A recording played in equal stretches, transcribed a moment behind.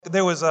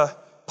there was a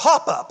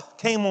pop-up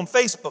came on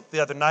Facebook the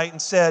other night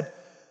and said,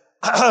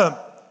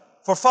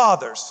 for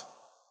fathers,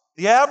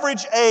 the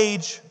average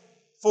age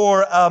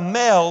for a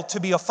male to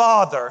be a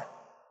father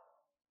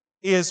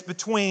is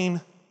between,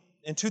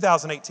 in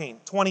 2018,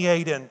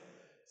 28 and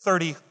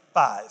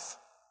 35.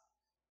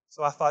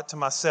 So I thought to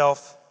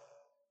myself,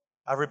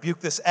 I rebuke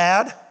this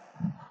ad.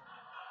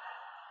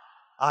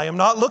 I am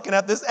not looking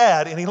at this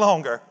ad any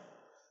longer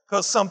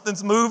because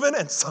something's moving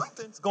and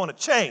something's going to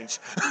change.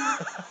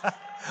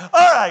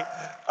 All right,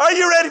 are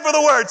you ready for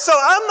the word? So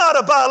I'm not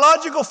a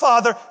biological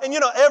father, and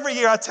every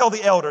year I tell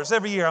the elders,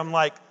 every year I'm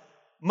like,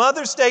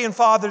 Mother's Day and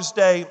Father's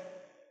Day,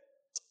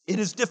 it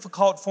is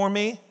difficult for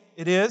me,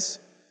 it is.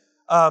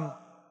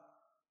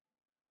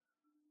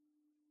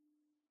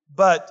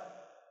 But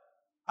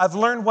I've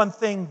learned one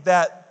thing,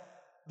 that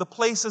the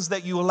places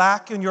that you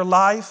lack in your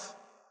life,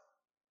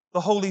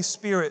 the Holy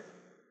Spirit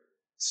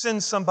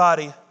sends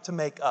somebody to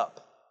make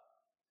up.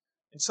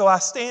 And so I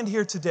stand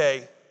here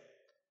today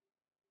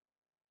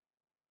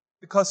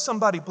because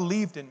somebody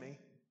believed in me.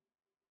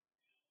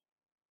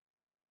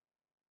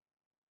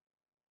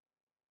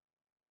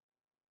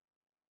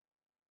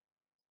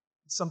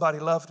 Somebody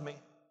loved me.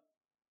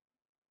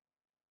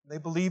 They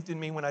believed in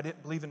me when I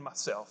didn't believe in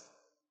myself.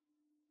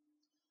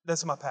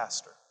 That's my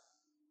pastor,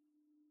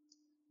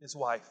 his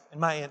wife,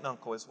 and my aunt and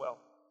uncle as well.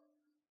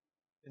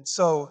 And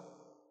so,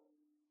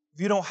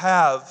 if you don't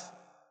have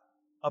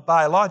a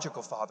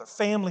biological father,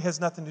 family has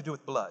nothing to do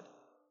with blood.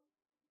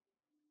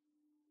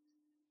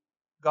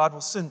 God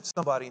will send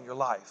somebody in your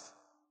life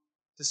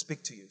to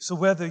speak to you. So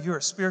whether you're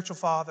a spiritual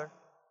father,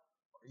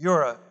 or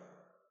you're a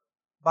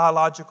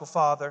biological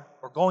father,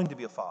 or going to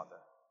be a father,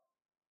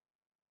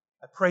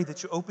 I pray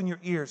that you open your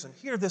ears and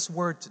hear this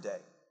word today.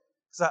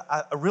 Because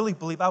I really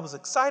believe, I was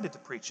excited to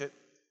preach it,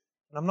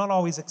 and I'm not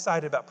always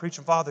excited about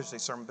preaching Father's Day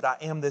sermon, but I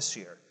am this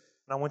year.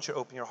 And I want you to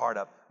open your heart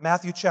up.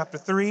 Matthew chapter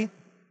 3, and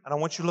I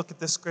want you to look at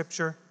this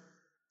scripture.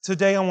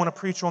 Today I want to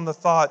preach on the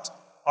thought,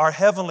 our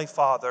Heavenly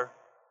Father,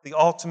 the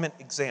ultimate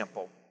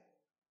example.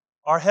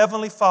 Our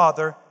Heavenly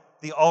Father,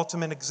 the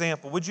ultimate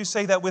example. Would you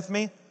say that with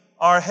me?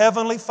 Our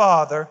Heavenly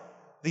Father,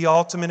 the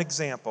ultimate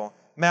example.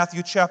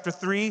 Matthew chapter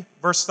 3,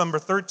 verse number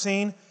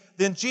 13.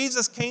 Then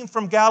Jesus came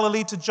from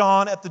Galilee to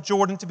John at the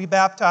Jordan to be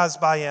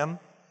baptized by him.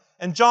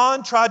 And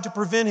John tried to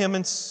prevent him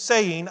and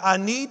saying, I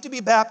need to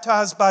be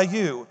baptized by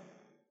you,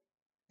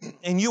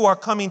 and you are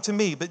coming to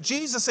me. But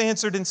Jesus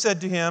answered and said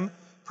to him,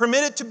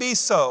 permit it to be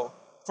so,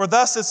 for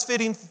thus is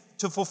fitting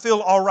to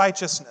fulfill all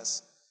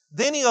righteousness.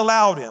 Then he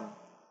allowed him.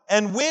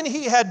 And when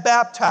he had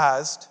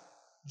baptized,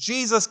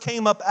 Jesus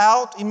came up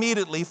out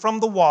immediately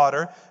from the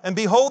water, and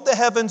behold, the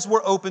heavens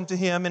were opened to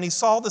him, and he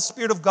saw the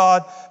Spirit of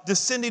God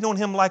descending on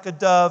him like a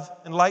dove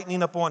and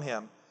lightning upon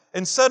him.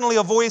 And suddenly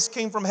a voice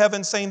came from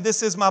heaven saying,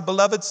 this is my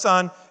beloved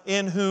Son,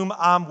 in whom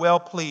I'm well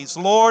pleased.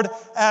 Lord,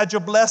 add your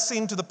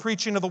blessing to the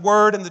preaching of the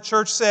word. And the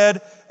church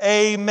said,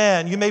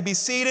 amen. You may be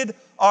seated.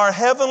 Our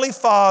Heavenly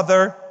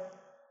Father,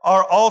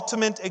 our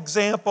ultimate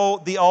example,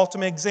 the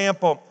ultimate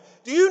example.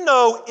 Do you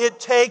know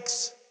it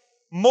takes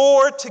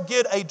more to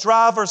get a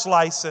driver's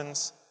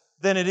license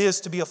than it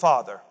is to be a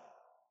father?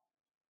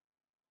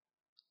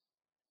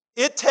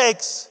 It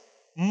takes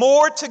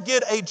more to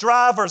get a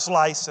driver's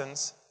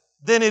license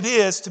than it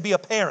is to be a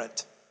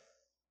parent.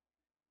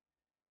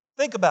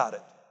 Think about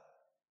it.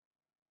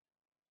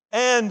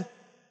 And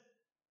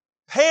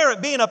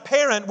being a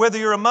parent, whether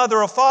you're a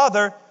mother or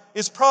father,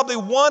 is probably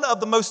one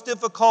of the most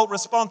difficult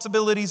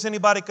responsibilities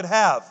anybody could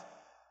have.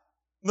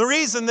 The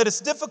reason that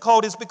it's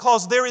difficult is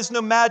because there is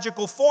no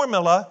magical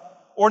formula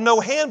or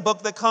no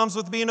handbook that comes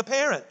with being a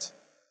parent.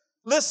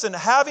 Listen,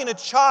 having a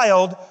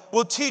child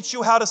will teach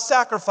you how to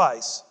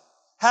sacrifice.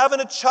 Having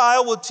a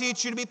child will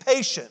teach you to be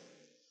patient.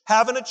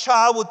 Having a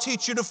child will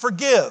teach you to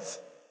forgive.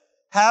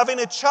 Having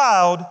a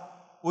child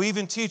will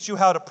even teach you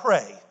how to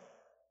pray.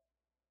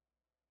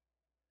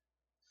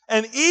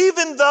 And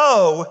even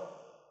though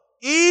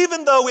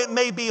it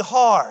may be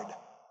hard,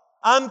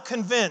 I'm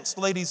convinced,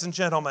 ladies and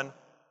gentlemen,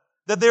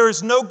 that there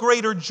is no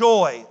greater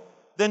joy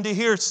than to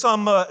hear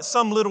some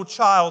little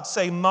child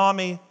say,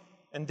 Mommy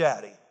and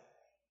Daddy.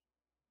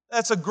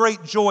 That's a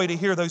great joy to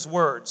hear those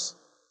words,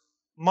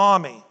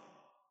 Mommy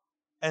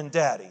and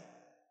Daddy.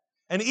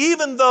 And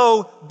even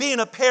though being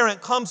a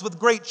parent comes with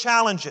great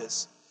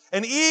challenges,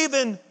 and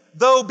even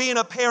though being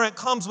a parent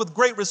comes with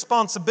great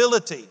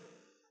responsibility,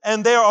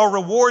 and there are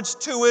rewards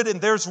to it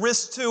and there's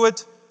risks to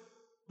it,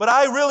 but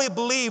I really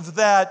believe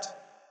that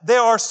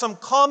there are some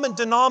common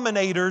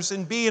denominators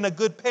in being a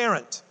good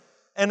parent,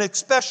 and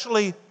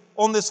especially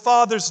on this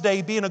Father's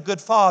Day, being a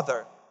good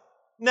father.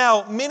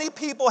 Now, many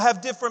people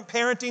have different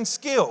parenting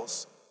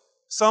skills.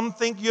 Some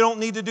think you don't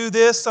need to do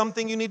this. Some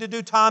think you need to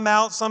do time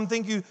out. Some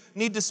think you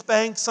need to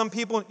spank. Some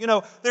people,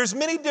 there's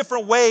many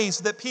different ways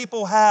that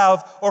people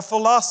have or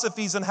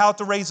philosophies on how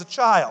to raise a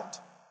child.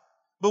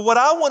 But what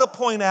I want to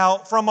point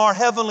out from our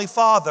Heavenly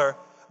Father,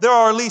 there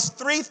are at least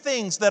 3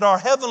 things that our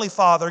Heavenly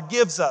Father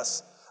gives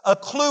us a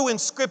clue in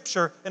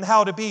Scripture in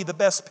how to be the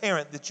best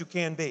parent that you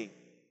can be.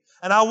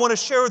 And I want to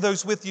share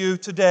those with you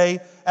today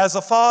as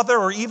a father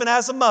or even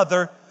as a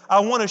mother. I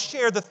want to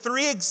share the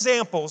three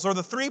examples or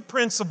the three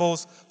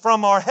principles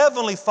from our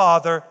Heavenly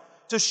Father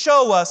to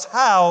show us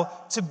how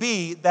to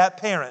be that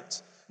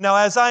parent. Now,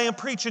 as I am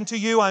preaching to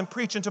you, I'm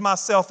preaching to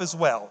myself as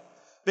well.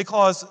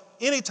 Because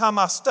anytime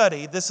I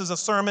study, this is a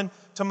sermon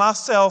to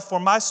myself for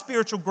my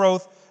spiritual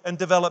growth and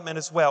development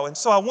as well. And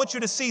so I want you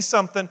to see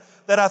something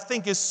that I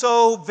think is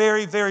so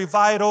very, very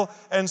vital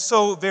and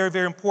so very,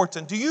 very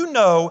important. Do you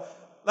know,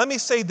 let me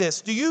say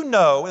this, do you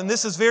know, and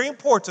this is very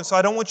important, so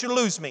I don't want you to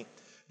lose me.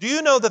 Do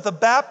you know that the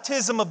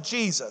baptism of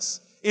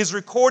Jesus is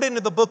recorded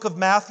in the book of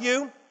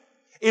Matthew?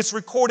 It's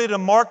recorded in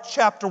Mark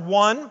chapter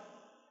 1,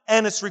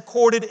 and it's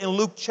recorded in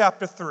Luke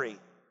chapter 3.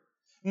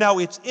 Now,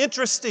 it's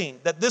interesting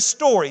that this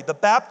story, the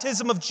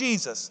baptism of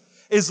Jesus,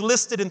 is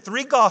listed in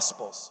 3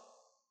 Gospels,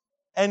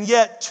 and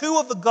yet 2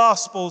 of the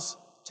Gospels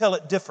tell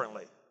it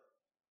differently.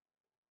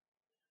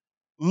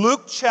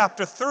 Luke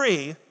chapter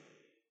 3,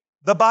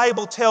 the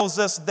Bible tells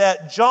us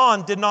that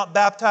John did not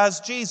baptize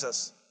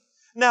Jesus.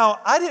 Now,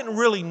 I didn't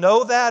really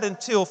know that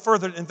until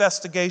further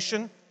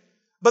investigation,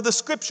 but the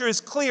scripture is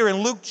clear in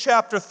Luke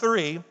chapter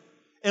 3,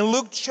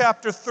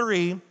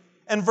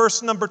 and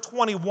verse number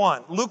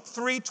 21. Luke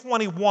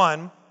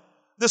 3:21,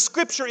 the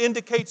scripture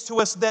indicates to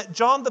us that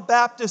John the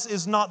Baptist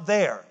is not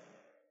there.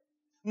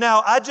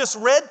 Now, I just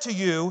read to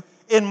you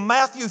in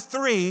Matthew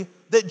 3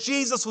 that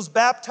Jesus was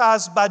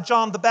baptized by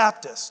John the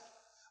Baptist.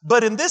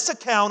 But in this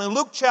account, in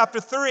Luke chapter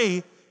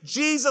 3,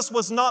 Jesus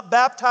was not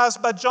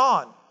baptized by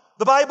John.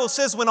 The Bible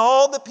says when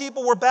all the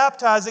people were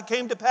baptized, it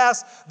came to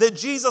pass that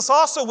Jesus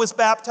also was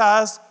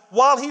baptized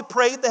while he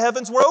prayed, the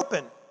heavens were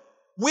open.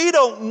 We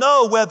don't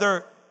know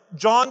whether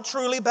John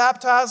truly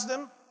baptized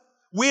him.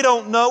 We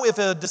don't know if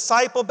a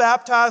disciple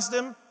baptized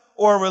him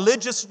or a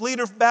religious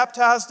leader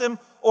baptized him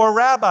or a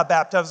rabbi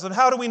baptized him.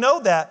 How do we know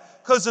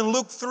that? Because in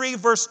Luke 3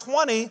 verse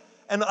 20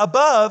 and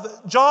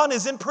above, John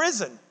is in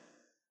prison.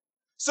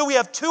 So we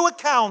have 2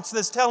 accounts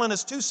that's telling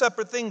us 2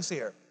 separate things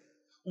here.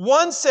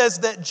 One says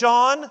that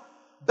John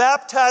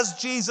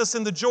baptized Jesus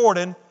in the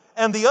Jordan,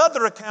 and the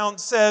other account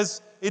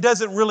says it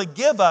doesn't really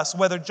give us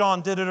whether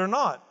John did it or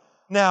not.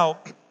 Now,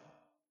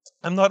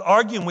 I'm not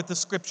arguing with the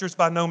scriptures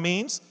by no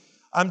means.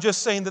 I'm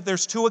just saying that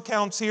there's 2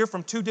 accounts here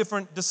from 2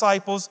 different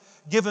disciples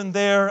given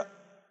their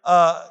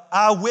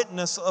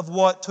eyewitness of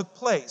what took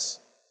place.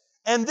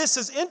 And this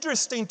is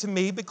interesting to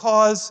me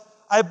because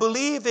I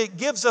believe it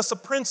gives us a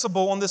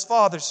principle on this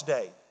Father's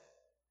Day.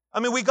 I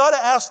mean, we got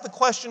to ask the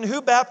question,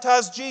 who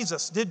baptized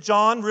Jesus? Did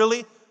John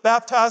really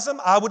baptize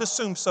him? I would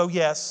assume so,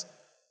 yes.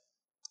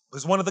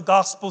 Because one of the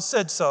Gospels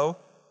said so.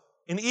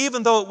 And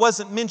even though it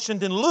wasn't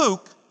mentioned in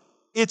Luke,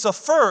 we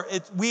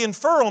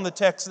infer on the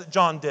text that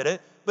John did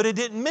it, but it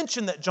didn't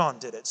mention that John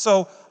did it.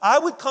 So I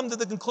would come to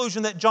the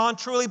conclusion that John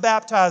truly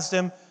baptized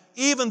him,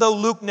 even though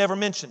Luke never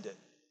mentioned it.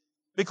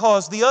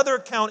 Because the other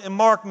account in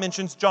Mark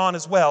mentions John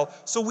as well.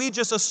 So we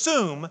just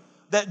assume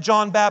that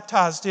John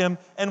baptized him,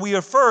 and we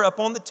infer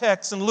upon the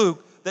text in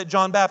Luke that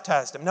John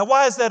baptized him. Now,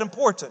 why is that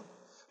important?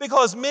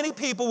 Because many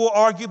people will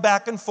argue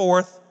back and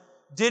forth.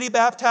 Did he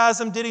baptize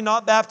him? Did he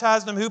not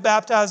baptize him? Who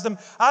baptized him?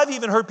 I've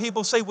even heard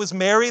people say, was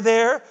Mary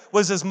there?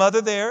 Was his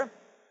mother there?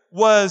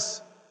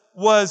 Was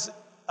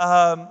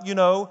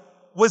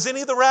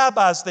any of the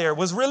rabbis there?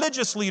 Was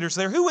religious leaders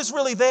there? Who was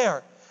really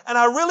there? And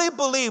I really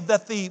believe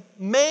that the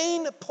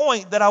main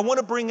point that I want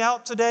to bring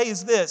out today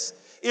is this.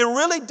 It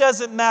really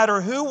doesn't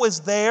matter who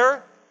was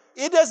there.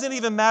 It doesn't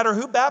even matter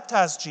who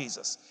baptized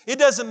Jesus. It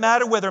doesn't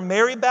matter whether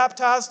Mary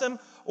baptized him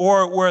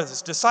or was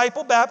his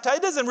disciple baptized.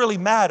 It doesn't really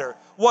matter.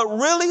 What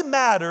really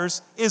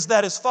matters is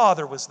that his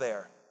father was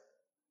there.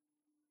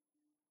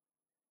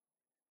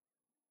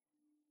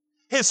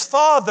 His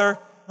father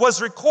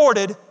was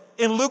recorded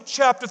in Luke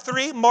chapter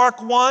 3,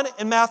 Mark 1,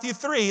 and Matthew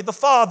 3. The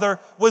father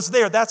was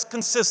there. That's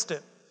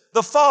consistent.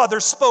 The Father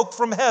spoke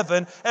from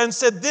heaven and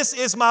said, "This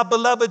is my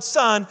beloved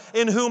Son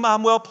in whom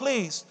I'm well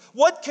pleased."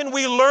 What can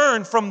we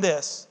learn from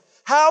this?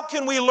 How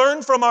can we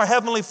learn from our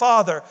Heavenly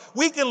Father?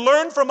 We can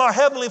learn from our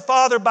Heavenly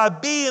Father by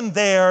being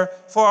there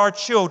for our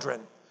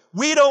children.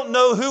 We don't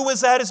know who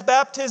was at his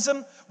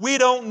baptism. We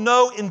don't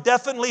know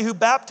indefinitely who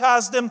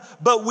baptized him,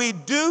 but we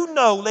do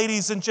know,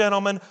 ladies and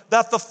gentlemen,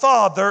 that the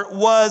Father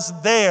was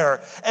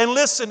there. And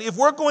listen, if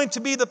we're going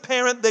to be the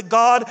parent that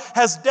God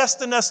has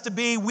destined us to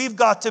be, we've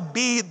got to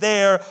be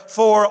there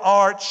for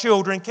our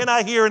children. Can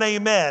I hear an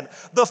amen?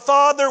 The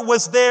Father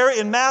was there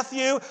in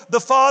Matthew, the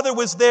Father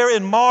was there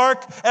in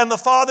Mark, and the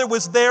Father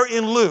was there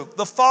in Luke.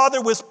 The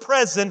Father was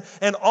present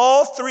in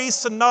all 3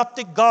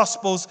 synoptic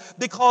Gospels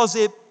because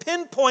it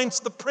pinpoints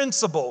the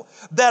principle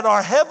that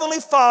our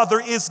Heavenly Father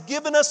is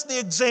giving us the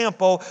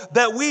example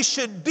that we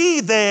should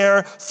be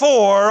there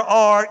for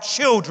our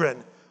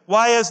children.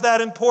 Why is that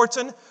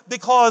important?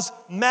 Because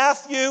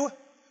Malachi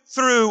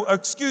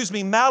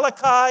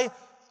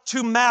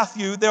to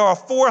Matthew, there are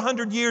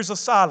 400 years of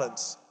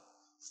silence.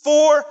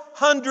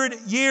 400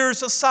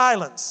 years of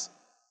silence.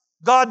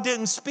 God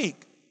didn't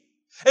speak.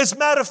 As a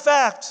matter of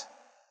fact,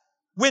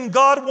 when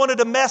God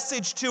wanted a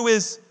message to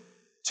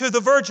the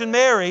Virgin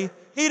Mary,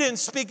 He didn't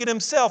speak it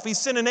himself. He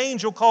sent an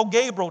angel called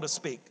Gabriel to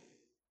speak.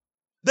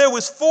 There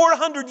was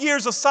 400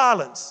 years of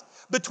silence.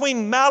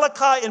 between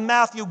Malachi and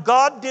Matthew,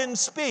 God didn't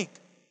speak.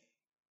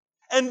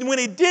 And when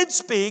he did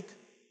speak,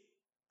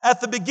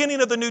 at the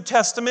beginning of the New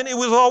Testament, it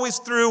was always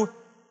through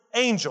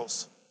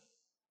angels.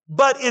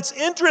 But it's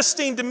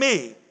interesting to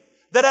me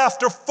that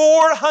after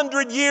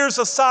 400 years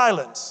of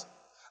silence,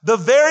 the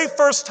very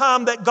first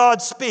time that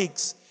God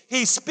speaks,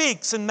 he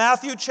speaks in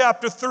Matthew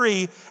chapter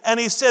 3, and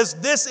he says,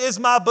 "This is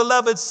my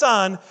beloved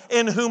Son,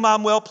 in whom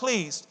I'm well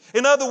pleased."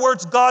 In other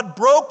words, God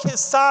broke his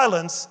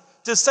silence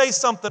to say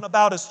something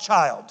about his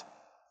child.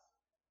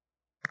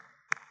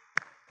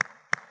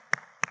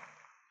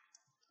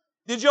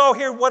 Did y'all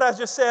hear what I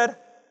just said?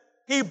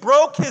 He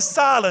broke his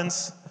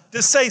silence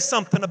to say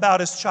something about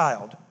his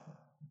child.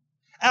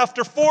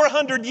 After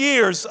 400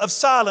 years of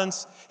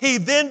silence, he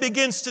then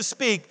begins to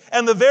speak.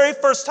 And the very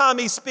first time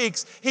he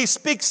speaks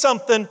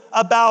something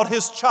about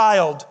his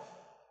child.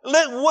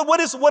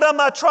 What am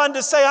I trying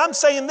to say? I'm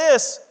saying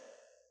this.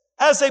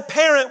 As a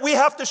parent, we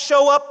have to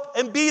show up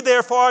and be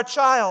there for our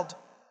child.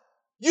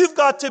 You've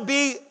got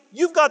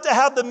to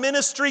have the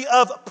ministry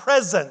of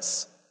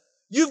presence.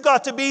 You've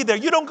got to be there.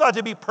 You don't got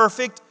to be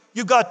perfect.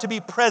 You've got to be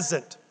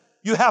present.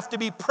 You have to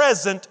be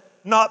present,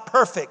 not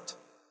perfect.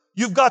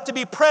 You've got to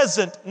be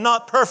present,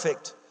 not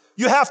perfect.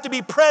 You have to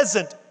be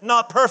present,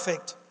 not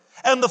perfect.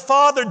 And the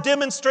Father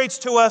demonstrates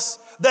to us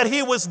that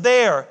he was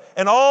there.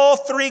 In all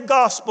three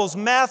Gospels,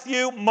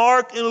 Matthew,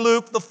 Mark, and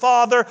Luke, the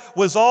Father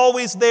was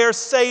always there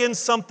saying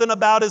something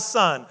about his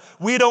Son.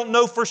 We don't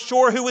know for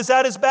sure who was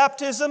at his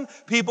baptism.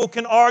 People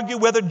can argue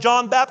whether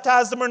John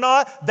baptized him or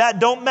not. That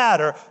don't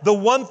matter. The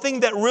one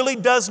thing that really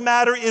does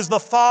matter is the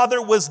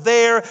Father was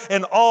there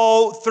in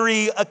all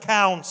three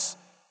accounts.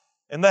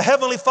 And the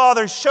Heavenly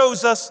Father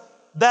shows us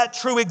that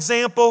true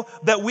example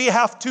that we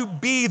have to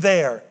be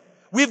there.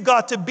 We've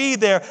got to be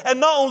there. And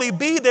not only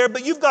be there,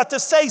 but you've got to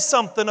say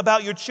something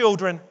about your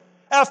children.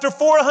 After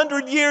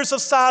 400 years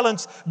of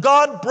silence,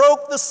 God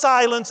broke the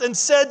silence and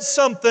said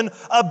something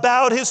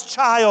about his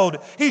child.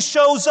 He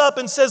shows up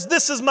and says,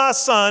 "This is my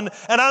son,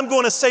 and I'm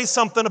going to say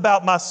something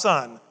about my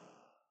son.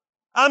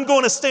 I'm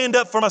going to stand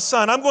up for my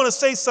son. I'm going to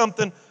say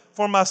something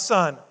for my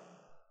son."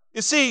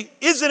 You see,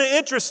 isn't it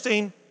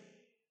interesting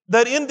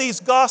that in these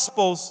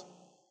Gospels,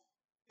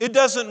 it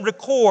doesn't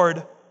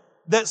record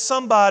that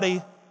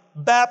somebody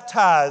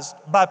baptized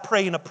by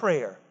praying a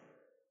prayer.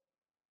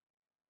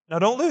 Now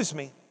don't lose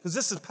me, because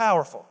this is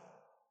powerful.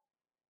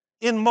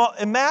 In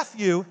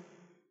Matthew,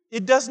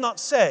 it does not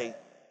say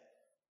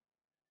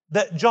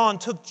that John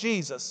took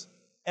Jesus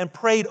and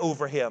prayed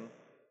over him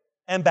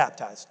and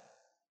baptized.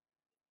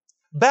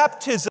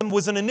 Baptism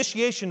was an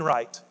initiation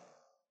rite.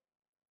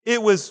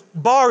 It was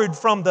borrowed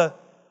from the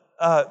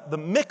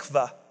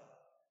mikveh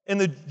in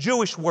the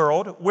Jewish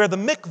world, where the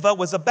mikveh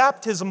was a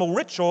baptismal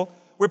ritual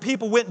where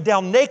people went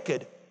down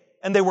naked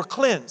and they were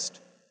cleansed.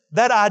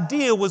 That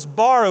idea was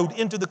borrowed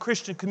into the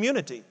Christian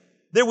community.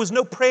 There was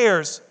no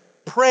prayers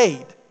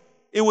prayed.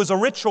 It was a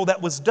ritual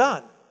that was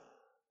done.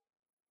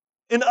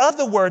 In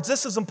other words,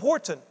 this is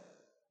important.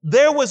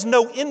 There was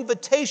no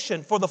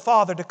invitation for the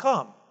Father to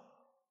come.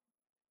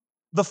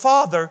 The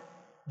Father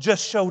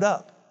just showed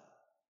up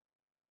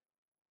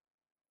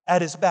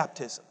at his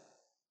baptism.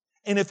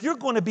 And if you're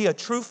going to be a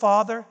true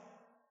father,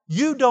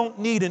 you don't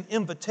need an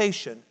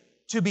invitation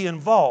to be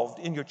involved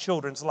in your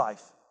children's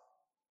life.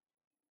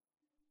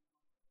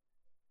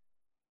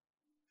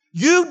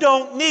 You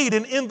don't need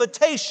an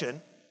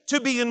invitation to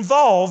be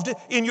involved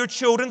in your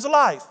children's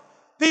life.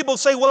 People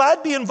say, "Well,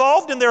 I'd be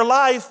involved in their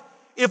life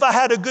if I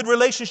had a good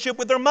relationship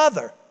with their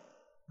mother."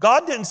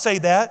 God didn't say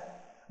that.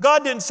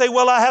 God didn't say,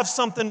 "Well, I have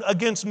something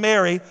against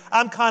Mary.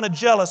 I'm kind of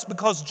jealous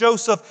because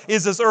Joseph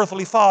is his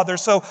earthly father.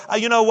 So,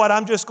 you know what?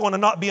 I'm just going to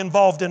not be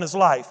involved in his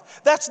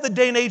life." That's the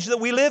day and age that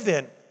we live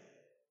in.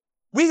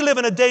 We live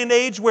in a day and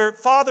age where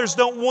fathers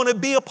don't want to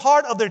be a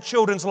part of their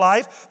children's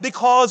life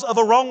because of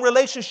a wrong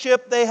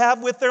relationship they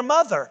have with their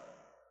mother.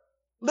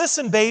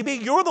 Listen, baby,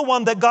 you're the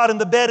one that got in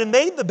the bed and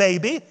made the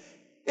baby.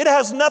 It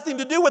has nothing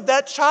to do with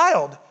that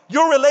child.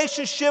 Your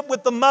relationship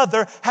with the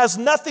mother has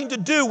nothing to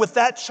do with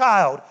that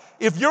child.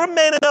 If you're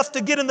man enough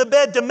to get in the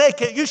bed to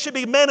make it, you should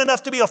be man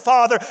enough to be a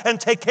father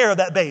and take care of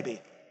that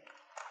baby.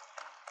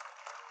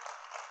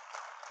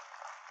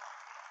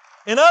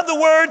 In other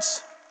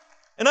words,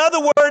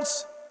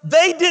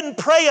 they didn't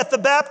pray at the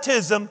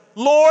baptism,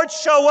 "Lord,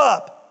 show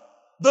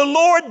up." The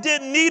Lord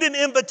didn't need an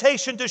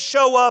invitation to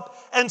show up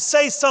and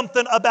say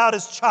something about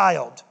his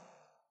child.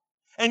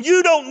 And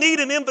you don't need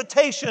an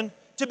invitation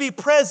to be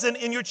present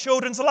in your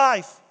children's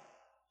life.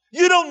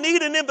 You don't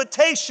need an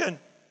invitation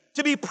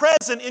to be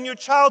present in your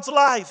child's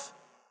life.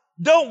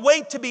 Don't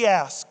wait to be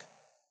asked,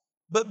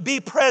 but be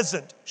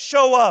present,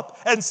 show up,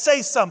 and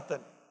say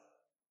something.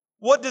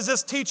 What does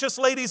this teach us,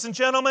 ladies and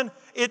gentlemen?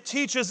 It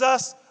teaches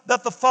us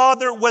that the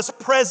Father was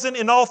present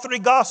in all three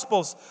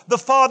Gospels. The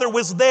Father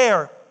was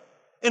there.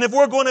 And if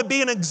we're going to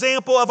be an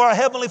example of our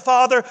Heavenly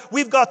Father,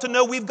 we've got to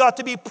know we've got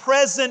to be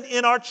present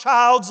in our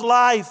child's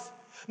life.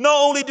 Not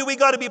only do we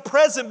got to be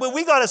present, but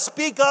we got to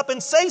speak up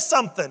and say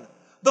something.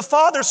 The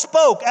Father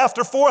spoke.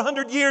 After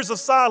 400 years of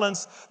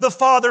silence, the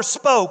Father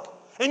spoke.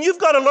 And you've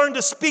got to learn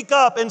to speak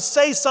up and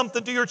say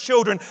something to your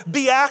children.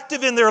 Be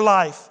active in their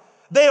life.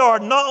 They are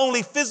not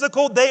only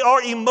physical, they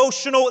are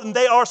emotional, and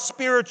they are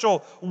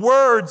spiritual.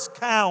 Words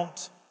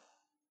count.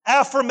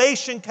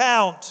 Affirmation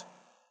count.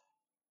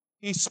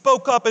 He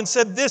spoke up and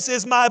said, "This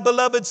is my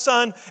beloved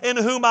son in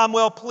whom I'm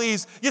well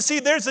pleased." You see,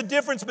 there's a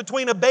difference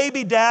between a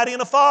baby daddy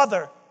and a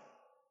father.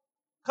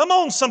 Come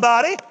on,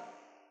 somebody.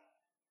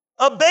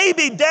 A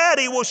baby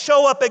daddy will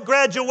show up at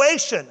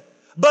graduation,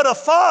 but a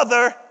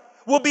father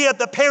will be at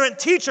the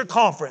parent-teacher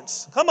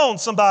conference. Come on,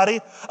 somebody.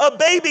 A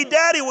baby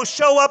daddy will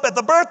show up at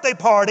the birthday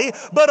party,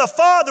 but a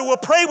father will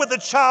pray with the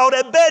child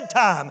at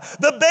bedtime.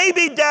 The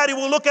baby daddy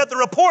will look at the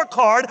report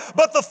card,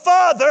 but the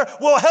father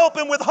will help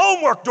him with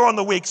homework during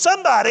the week.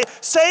 Somebody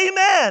say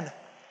amen.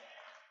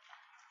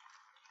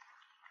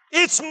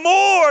 It's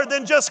more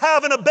than just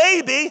having a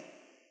baby.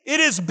 It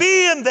is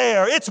being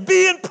there. It's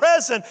being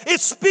present.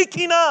 It's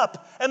speaking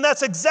up. And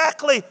that's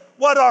exactly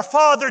what our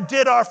Father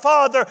did. Our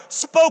Father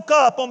spoke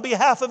up on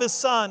behalf of His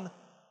Son.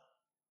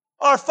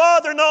 Our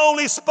Father not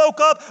only spoke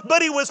up,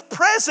 but He was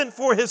present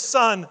for His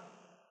Son,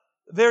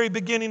 the very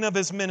beginning of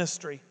His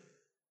ministry.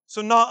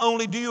 So not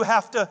only do you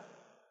have to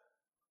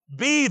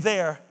be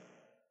there,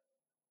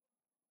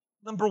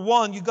 number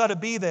one, you've got to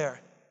be there.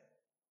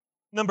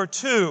 Number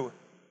two,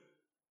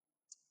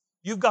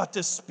 you've got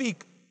to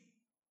speak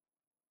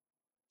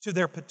to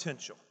their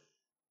potential.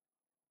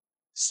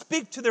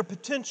 Speak to their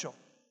potential.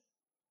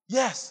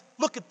 Yes,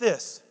 look at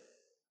this.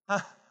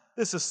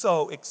 This is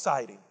so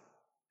exciting.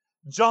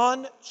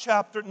 John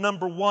chapter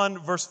number 1,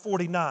 verse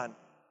 49.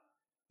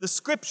 The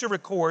scripture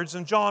records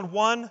in John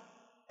 1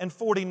 and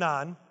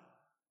 49,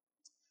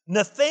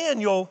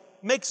 Nathanael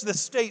makes this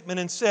statement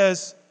and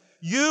says,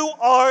 "You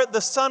are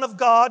the Son of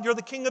God, you're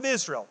the King of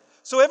Israel."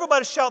 So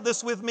everybody shout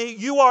this with me,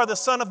 "You are the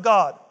Son of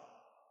God."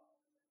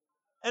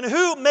 And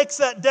who makes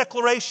that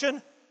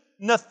declaration?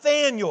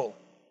 Nathanael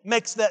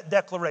makes that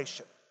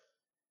declaration.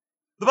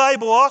 The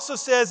Bible also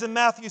says in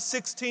Matthew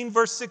 16,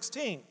 verse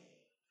 16,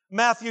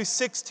 Matthew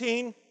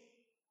 16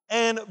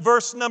 and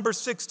verse number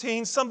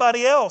 16,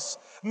 somebody else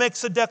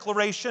makes a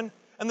declaration,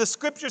 and the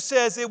scripture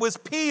says it was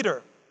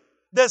Peter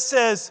that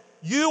says,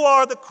 "You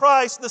are the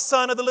Christ, the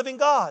Son of the living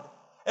God."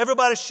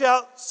 Everybody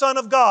shout, "Son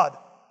of God."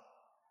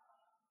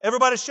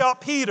 Everybody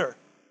shout, "Peter."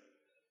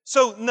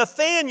 So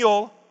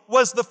Nathanael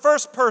was the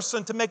first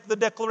person to make the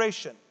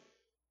declaration.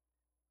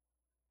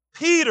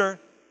 Peter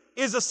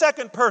is the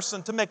second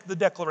person to make the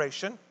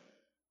declaration.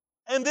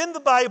 And then the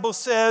Bible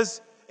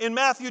says in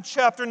Matthew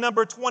chapter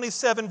number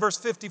 27, verse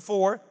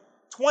 54,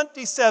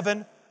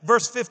 27,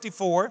 verse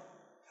 54,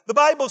 the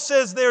Bible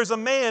says there's a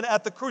man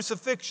at the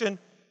crucifixion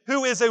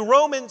who is a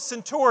Roman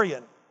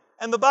centurion.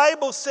 And the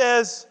Bible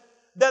says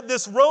that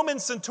this Roman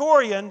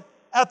centurion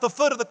at the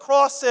foot of the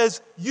cross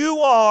says,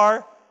 "You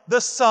are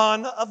the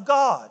Son of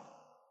God."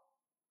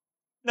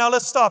 Now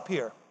let's stop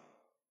here.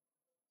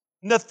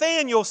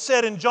 Nathanael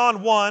said in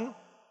John 1,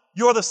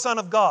 "You're the Son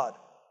of God."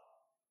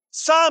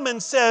 Simon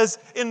says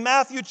in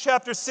Matthew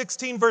chapter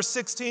 16, verse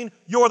 16,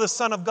 "You're the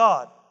Son of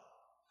God."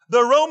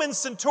 The Roman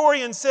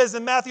centurion says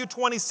in Matthew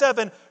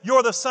 27,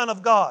 "You're the Son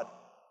of God."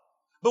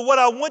 But what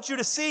I want you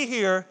to see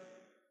here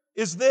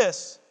is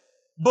this.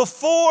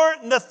 Before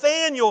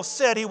Nathanael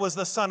said he was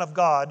the Son of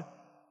God,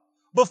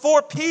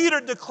 before Peter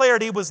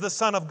declared he was the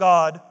Son of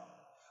God,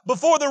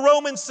 before the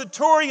Roman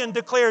centurion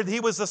declared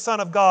he was the Son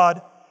of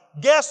God,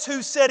 guess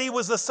who said he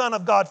was the Son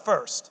of God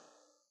first?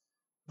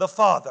 The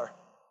Father.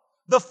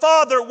 The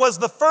Father was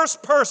the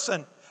first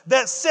person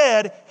that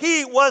said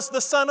he was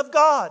the Son of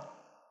God.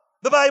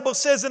 The Bible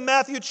says in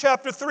Matthew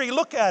chapter 3,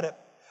 look at it.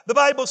 The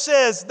Bible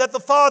says that the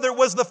Father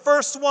was the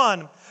first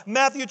one.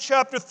 Matthew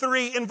chapter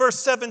 3 in verse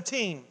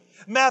 17.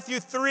 Matthew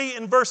 3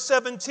 in verse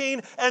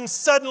 17, "And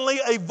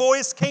suddenly a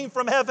voice came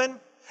from heaven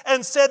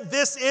and said,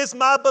 'This is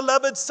my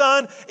beloved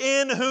Son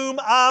in whom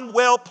I'm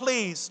well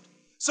pleased.'"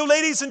 So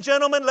ladies and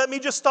gentlemen, let me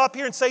just stop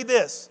here and say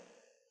this,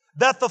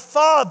 that the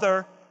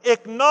Father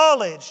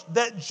acknowledged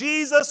that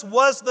Jesus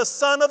was the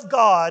Son of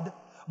God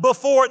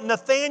before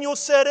Nathanael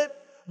said it,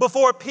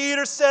 before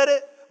Peter said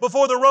it,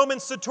 before the Roman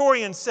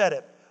centurion said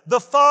it. The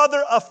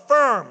Father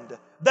affirmed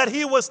that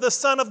He was the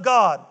Son of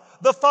God.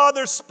 The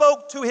Father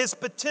spoke to His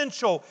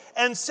potential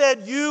and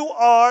said, "You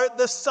are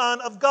the Son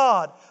of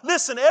God."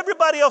 Listen,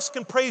 everybody else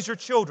can praise your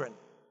children.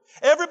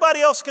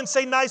 Everybody else can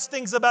say nice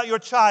things about your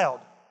child.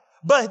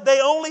 But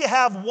they only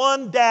have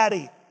one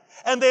daddy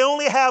and they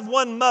only have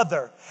one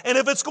mother. And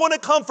if it's going to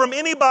come from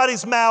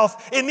anybody's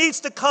mouth, it needs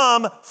to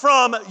come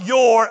from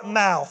your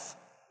mouth.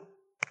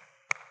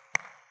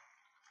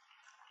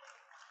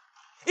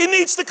 It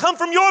needs to come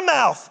from your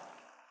mouth.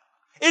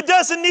 It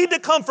doesn't need to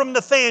come from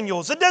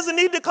Nathanael's. It doesn't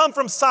need to come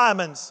from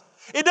Simon's.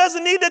 It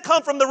doesn't need to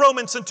come from the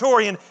Roman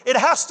centurion. It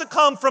has to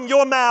come from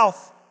your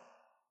mouth.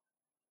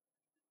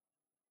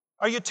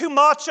 Are you too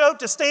macho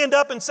to stand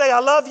up and say, "I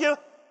love you"?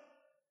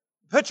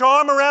 Put your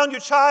arm around your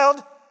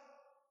child?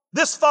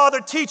 This Father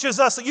teaches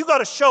us that you got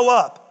to show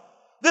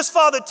up. This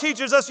Father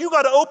teaches us you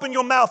got to open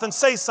your mouth and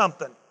say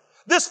something.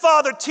 This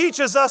Father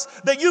teaches us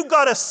that you've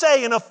got to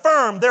say and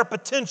affirm their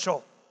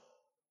potential.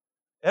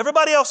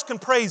 Everybody else can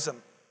praise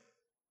Him.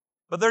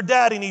 But their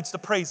daddy needs to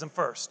praise him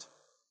first.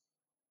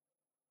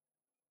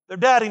 Their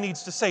daddy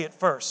needs to say it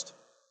first.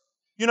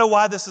 You know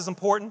why this is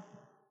important?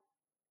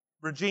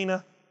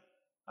 Regina,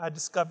 I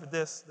discovered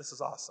this. This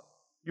is awesome.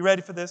 You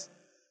ready for this?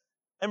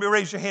 Everybody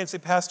raise your hand and say,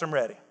 Pastor, I'm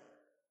ready.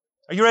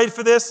 Are you ready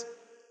for this?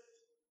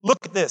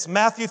 Look at this.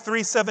 Matthew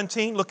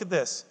 3:17. Look at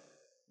this.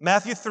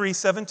 Matthew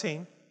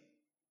 3:17.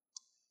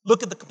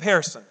 Look at the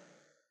comparison.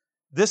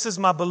 This is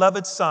my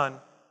beloved Son,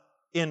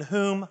 in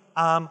whom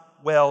I'm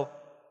well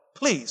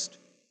pleased.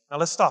 Now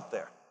let's stop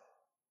there.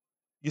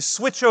 You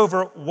switch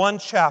over one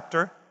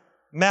chapter,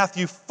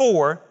 Matthew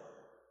 4.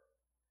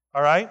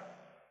 All right?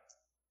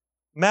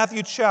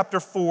 Matthew chapter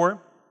 4.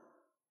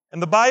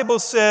 And the Bible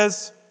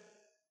says,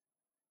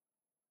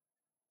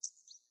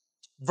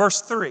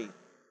 verse 3.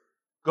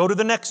 Go to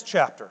the next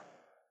chapter.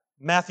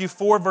 Matthew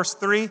 4, verse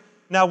 3.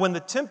 Now when the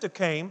tempter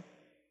came,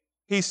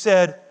 he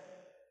said,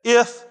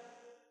 if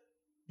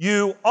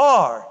you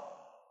are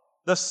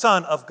the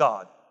Son of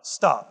God.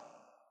 Stop.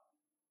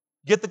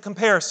 Get the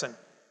comparison.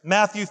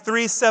 Matthew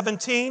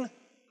 3:17.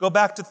 Go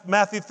back to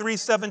Matthew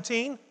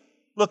 3:17.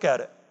 Look at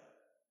it.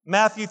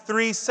 Matthew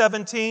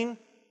 3:17.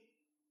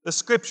 The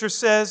scripture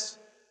says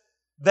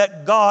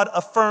that God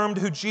affirmed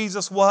who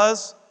Jesus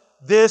was.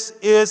 This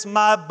is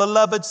my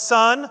beloved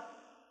Son,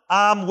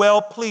 I'm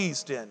well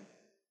pleased in.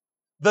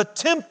 The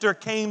tempter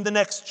came the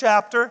next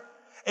chapter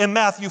in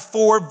Matthew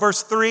 4,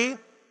 verse 3,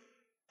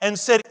 and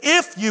said,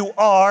 if you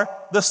are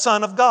the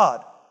Son of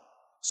God.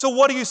 So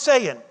what are you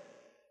saying?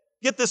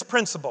 Get this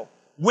principle.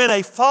 When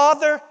a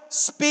father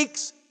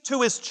speaks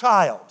to his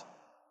child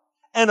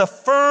and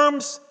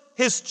affirms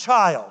his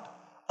child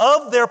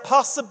of their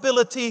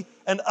possibility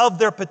and of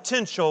their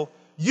potential,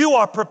 you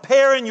are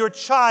preparing your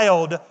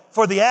child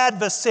for the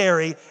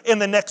adversary in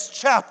the next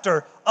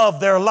chapter of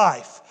their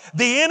life.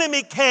 The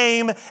enemy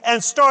came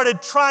and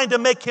started trying to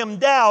make him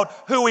doubt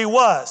who he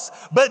was.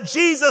 But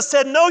Jesus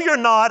said, no, you're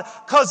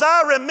not, because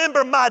I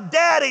remember my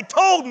daddy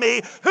told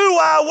me who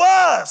I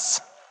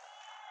was.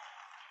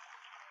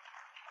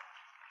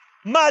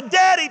 My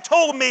daddy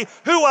told me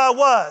who I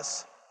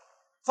was.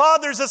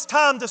 Fathers, it's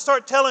time to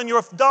start telling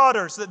your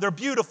daughters that they're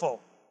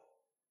beautiful.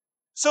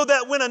 So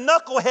that when a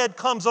knucklehead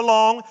comes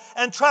along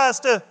and tries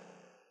to,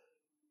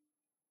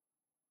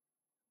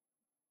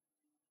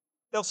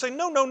 they'll say,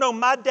 no,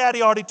 my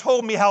daddy already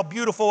told me how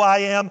beautiful I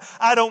am.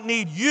 I don't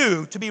need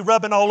you to be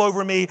rubbing all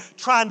over me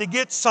trying to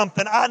get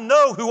something. I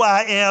know who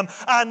I am.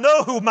 I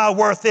know who my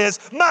worth is.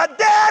 My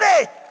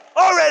daddy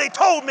already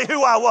told me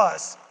who I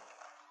was.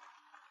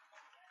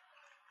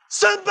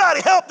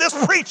 Somebody help this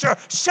preacher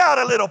shout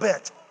a little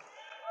bit.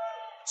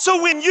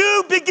 So when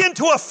you begin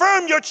to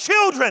affirm your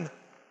children,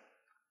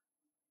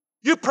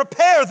 you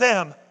prepare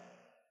them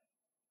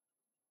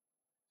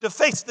to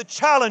face the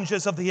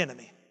challenges of the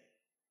enemy.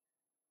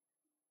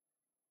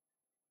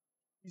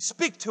 You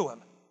speak to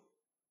them.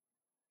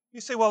 You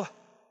say, well,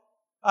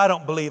 I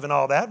don't believe in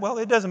all that. Well,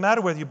 it doesn't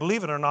matter whether you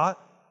believe it or not.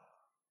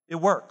 It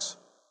works.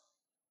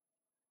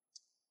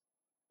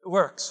 It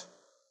works.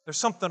 There's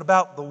something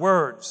about the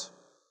words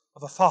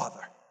of a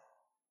father.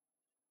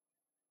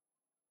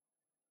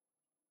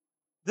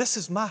 This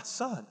is my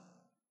son.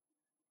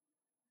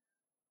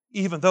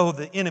 Even though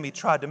the enemy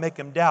tried to make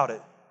him doubt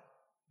it.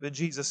 But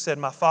Jesus said,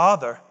 my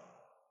Father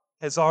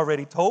has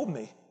already told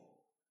me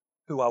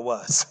who I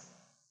was.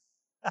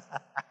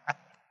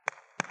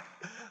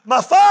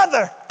 My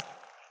Father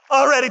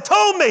already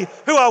told me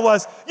who I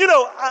was. You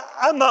know,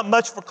 I'm not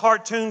much for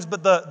cartoons,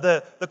 but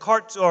the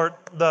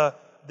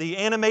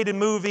animated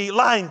movie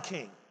Lion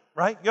King,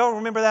 right? Y'all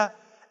remember that?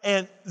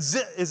 And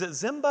is it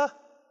Simba?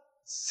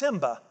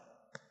 Something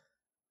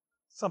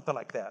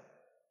like that.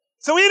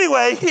 So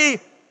anyway,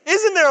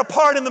 isn't there a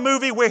part in the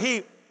movie where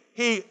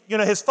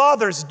his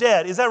father's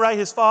dead? Is that right?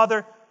 His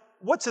father?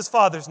 What's his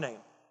father's name?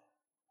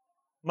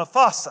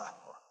 Mufasa.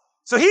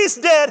 So he's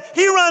dead.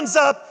 He runs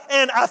up,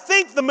 and I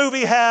think the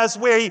movie has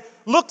where he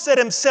looks at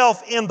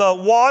himself in the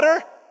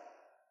water,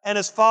 and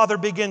his father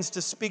begins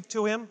to speak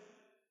to him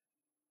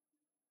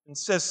and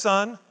says,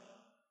 son,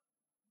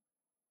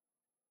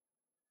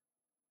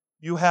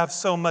 you have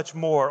so much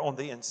more on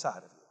the inside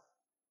of you.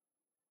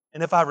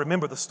 And if I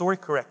remember the story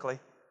correctly,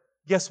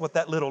 guess what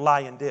that little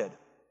lion did?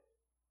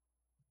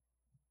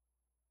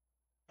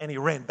 And he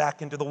ran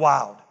back into the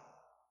wild.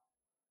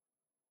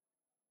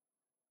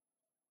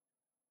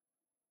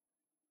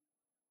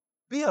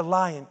 Be a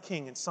lion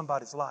king in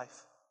somebody's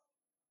life.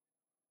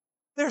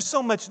 There's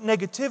so much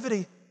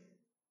negativity.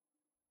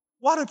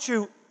 Why don't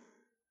you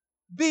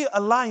be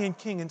a lion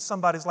king in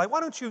somebody's life?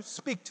 Why don't you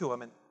speak to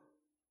them and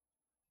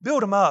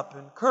build them up,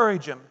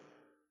 encourage them,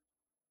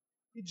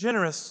 be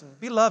generous and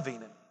be loving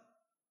and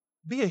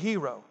be a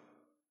hero in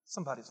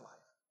somebody's life.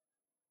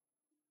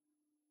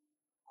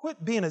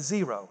 Quit being a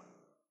zero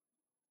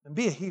and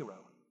be a hero.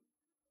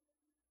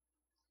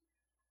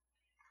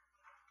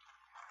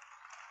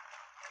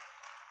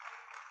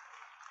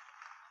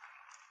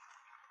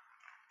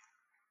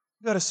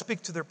 You've got to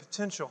speak to their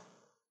potential.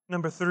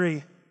 Number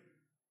 3,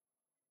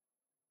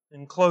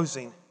 in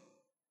closing,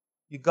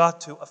 you got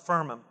to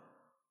affirm them.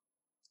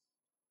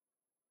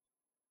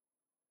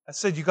 I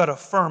said you got to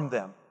affirm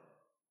them.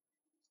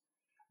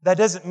 That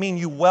doesn't mean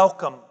you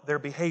welcome their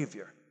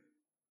behavior.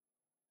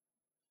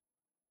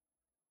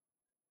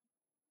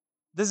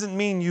 Doesn't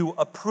mean you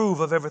approve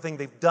of everything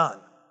they've done.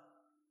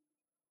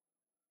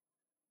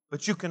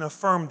 But you can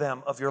affirm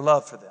them of your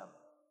love for them.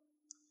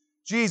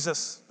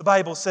 Jesus, the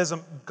Bible says,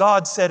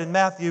 God said in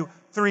Matthew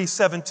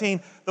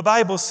 3:17, the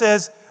Bible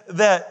says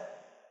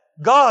that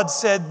God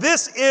said,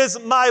 "This is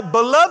my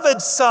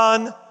beloved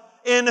Son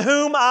in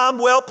whom I'm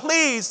well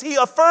pleased." He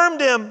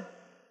affirmed him.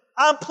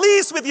 I'm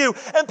pleased with you.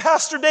 And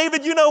Pastor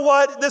David, you know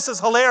what? This is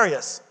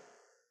hilarious.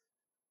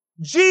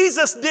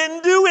 Jesus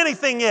didn't do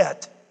anything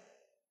yet.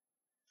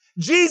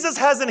 Jesus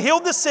hasn't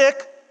healed the sick.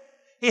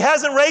 He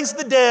hasn't raised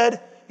the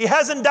dead. He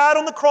hasn't died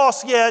on the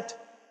cross yet.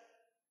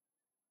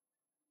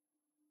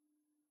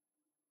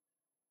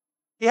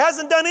 He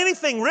hasn't done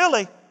anything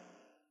really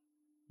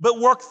but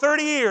work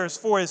 30 years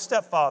for his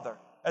stepfather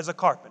as a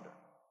carpenter.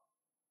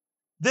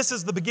 This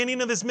is the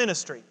beginning of his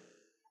ministry.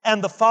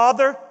 And the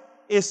Father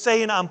is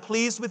saying, "I'm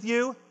pleased with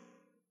you."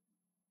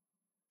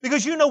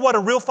 Because you know what a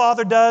real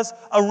father does?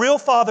 A real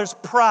father's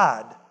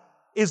pride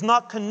is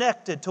not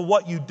connected to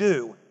what you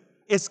do.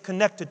 It's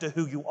connected to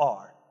who you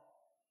are.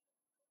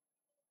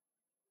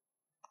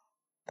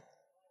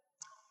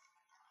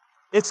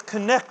 It's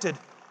connected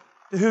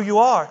to who you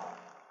are.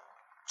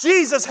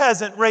 Jesus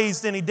hasn't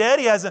raised any dead.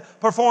 He hasn't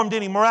performed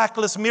any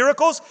miraculous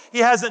miracles. He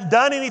hasn't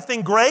done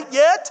anything great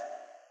yet.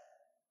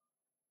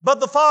 But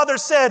the Father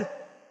said,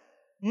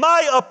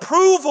 "My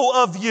approval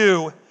of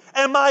you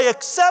and my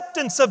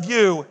acceptance of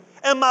you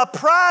and my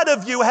pride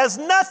of you has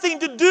nothing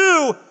to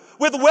do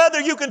with whether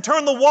you can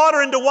turn the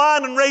water into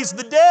wine and raise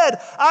the dead.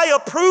 I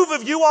approve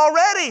of you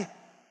already."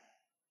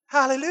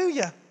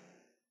 Hallelujah.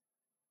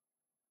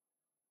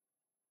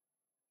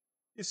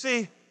 You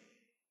see,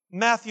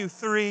 Matthew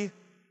 3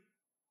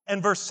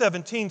 and verse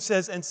 17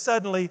 says, "And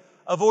suddenly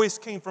a voice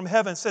came from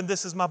heaven and said,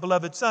 'This is my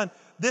beloved Son.'"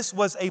 This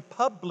was a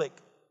public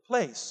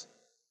place.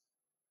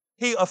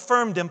 He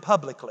affirmed him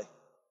publicly.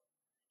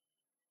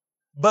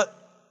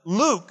 But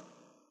Luke,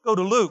 go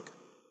to Luke,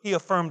 he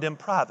affirmed him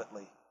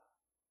privately.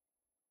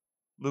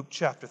 Luke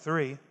chapter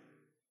 3,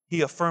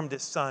 he affirmed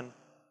his Son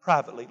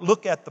privately.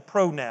 Look at the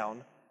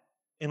pronoun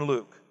in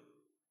Luke.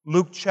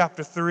 Luke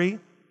chapter 3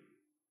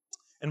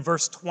 and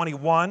verse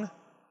 21.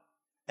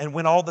 "And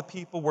when all the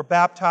people were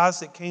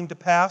baptized, it came to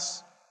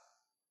pass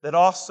that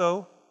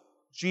also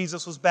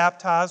Jesus was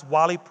baptized.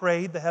 While he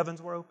prayed, the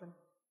heavens were opened."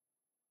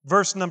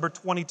 Verse number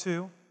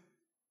 22.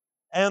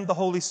 "And the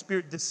Holy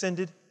Spirit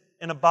descended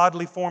in a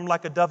bodily form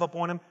like a dove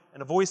upon him,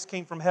 and a voice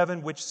came from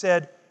heaven which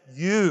said,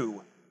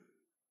 'You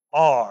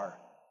are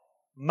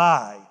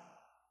my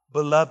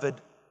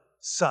beloved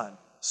Son.'"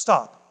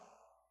 Stop.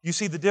 You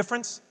see the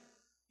difference?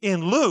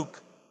 In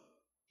Luke,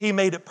 he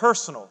made it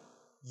personal.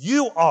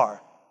 "You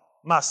are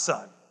my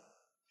Son."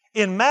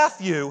 In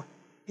Matthew,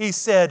 he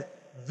said,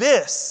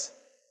 "This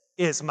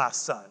is my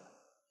Son."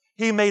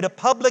 He made a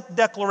public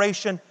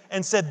declaration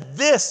and said,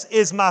 "This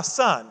is my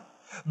Son."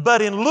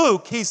 But in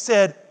Luke, he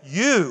said,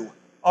 "You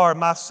are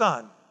my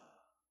Son."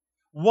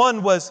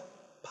 One was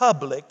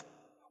public,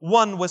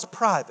 one was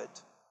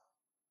private.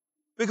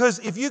 Because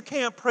if you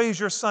can't praise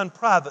your Son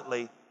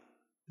privately,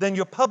 then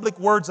your public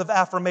words of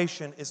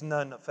affirmation is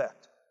none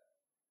effect.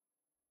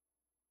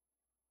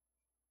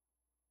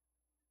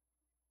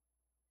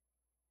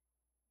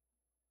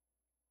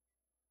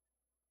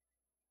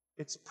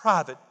 It's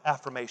private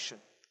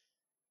affirmation,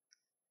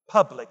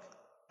 public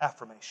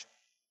affirmation.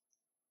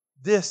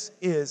 This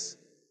is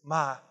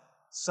my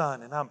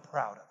Son, and I'm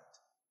proud of it.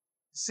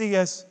 See,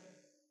 as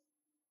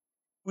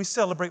we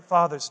celebrate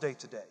Father's Day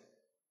today,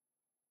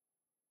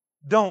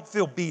 don't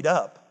feel beat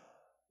up.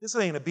 This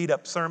ain't a beat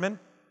up sermon.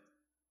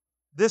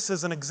 This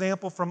is an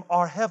example from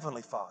our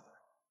Heavenly Father.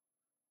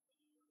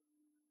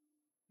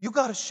 You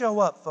got to show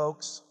up,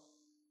 folks.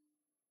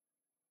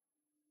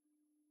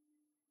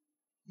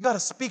 You got to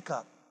speak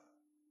up.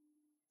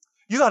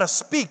 You got to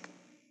speak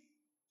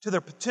to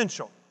their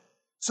potential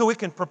so it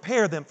can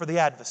prepare them for the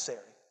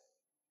adversary.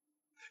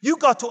 You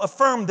got to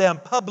affirm them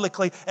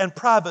publicly and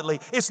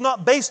privately. It's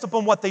not based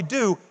upon what they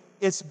do,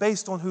 it's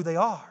based on who they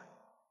are.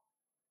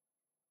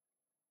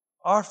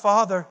 Our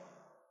Father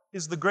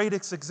is the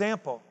greatest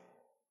example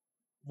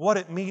of what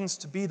it means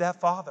to be that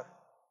Father.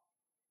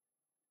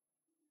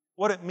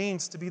 What it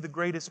means to be the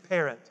greatest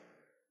parent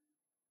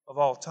of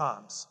all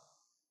times.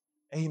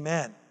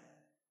 Amen.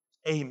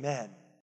 Amen.